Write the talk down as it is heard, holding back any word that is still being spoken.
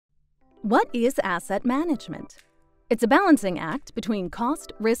What is asset management? It's a balancing act between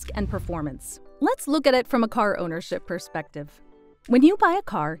cost, risk, and performance. Let's look at it from a car ownership perspective. When you buy a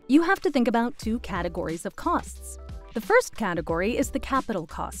car, you have to think about two categories of costs. The first category is the capital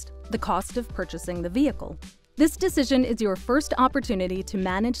cost, the cost of purchasing the vehicle. This decision is your first opportunity to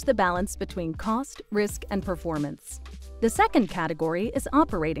manage the balance between cost, risk, and performance. The second category is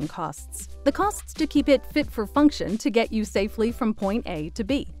operating costs, the costs to keep it fit for function to get you safely from point A to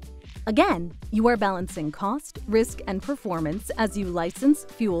B. Again, you are balancing cost, risk, and performance as you license,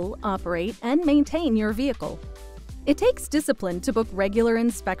 fuel, operate, and maintain your vehicle. It takes discipline to book regular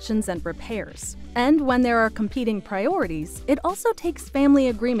inspections and repairs. And when there are competing priorities, it also takes family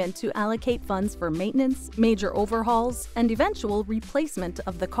agreement to allocate funds for maintenance, major overhauls, and eventual replacement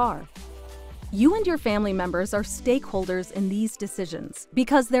of the car. You and your family members are stakeholders in these decisions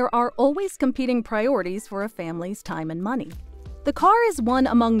because there are always competing priorities for a family's time and money. The car is one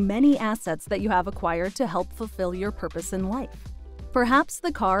among many assets that you have acquired to help fulfill your purpose in life. Perhaps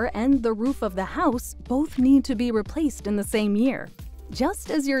the car and the roof of the house both need to be replaced in the same year, just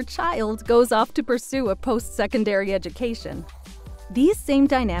as your child goes off to pursue a post-secondary education. These same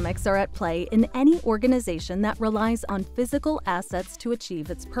dynamics are at play in any organization that relies on physical assets to achieve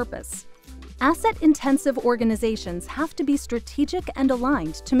its purpose. Asset-intensive organizations have to be strategic and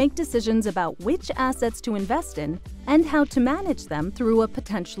aligned to make decisions about which assets to invest in and how to manage them through a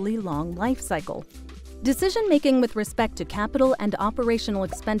potentially long life cycle. Decision-making with respect to capital and operational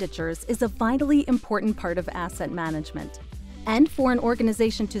expenditures is a vitally important part of asset management. And for an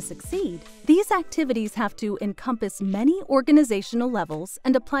organization to succeed, these activities have to encompass many organizational levels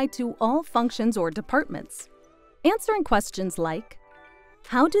and apply to all functions or departments. Answering questions like,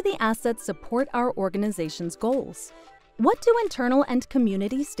 how do the assets support our organization's goals? What do internal and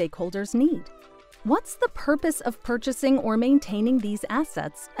community stakeholders need? What's the purpose of purchasing or maintaining these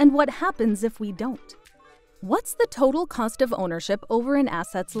assets, and what happens if we don't? What's the total cost of ownership over an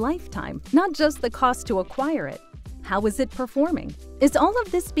asset's lifetime, not just the cost to acquire it? How is it performing? Is all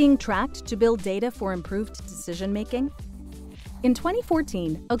of this being tracked to build data for improved decision-making? In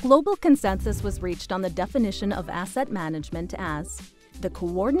 2014, a global consensus was reached on the definition of asset management as the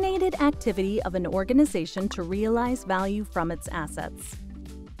coordinated activity of an organization to realize value from its assets.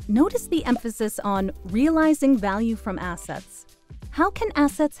 Notice the emphasis on realizing value from assets. How can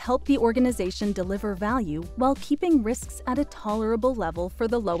assets help the organization deliver value while keeping risks at a tolerable level for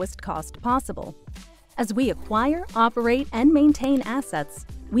the lowest cost possible? As we acquire, operate, and maintain assets,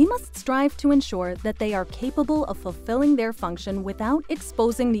 we must strive to ensure that they are capable of fulfilling their function without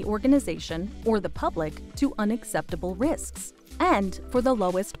exposing the organization or the public to unacceptable risks, and for the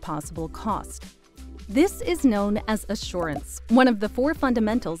lowest possible cost. This is known as assurance, one of the four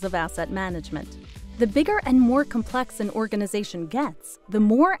fundamentals of asset management. The bigger and more complex an organization gets, the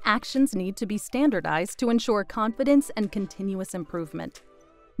more actions need to be standardized to ensure confidence and continuous improvement.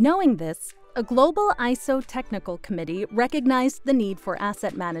 Knowing this, a global ISO technical committee recognized the need for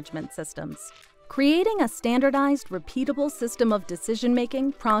asset management systems. Creating a standardized, repeatable system of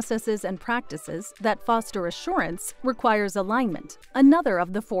decision-making, processes, and practices that foster assurance requires alignment, another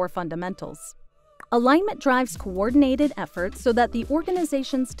of the four fundamentals. Alignment drives coordinated effort so that the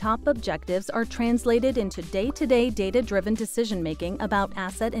organization's top objectives are translated into day-to-day data-driven decision-making about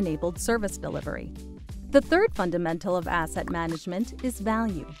asset-enabled service delivery. The third fundamental of asset management is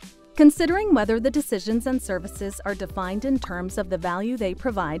value. Considering whether the decisions and services are defined in terms of the value they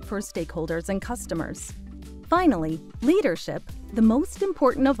provide for stakeholders and customers. Finally, leadership, the most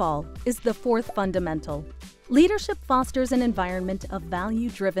important of all, is the fourth fundamental. Leadership fosters an environment of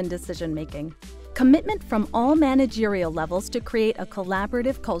value-driven decision-making. Commitment from all managerial levels to create a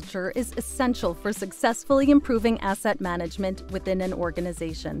collaborative culture is essential for successfully improving asset management within an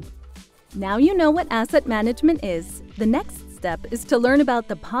organization. Now you know what asset management is. The next step is to learn about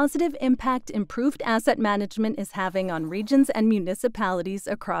the positive impact improved asset management is having on regions and municipalities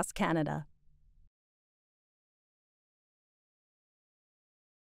across Canada.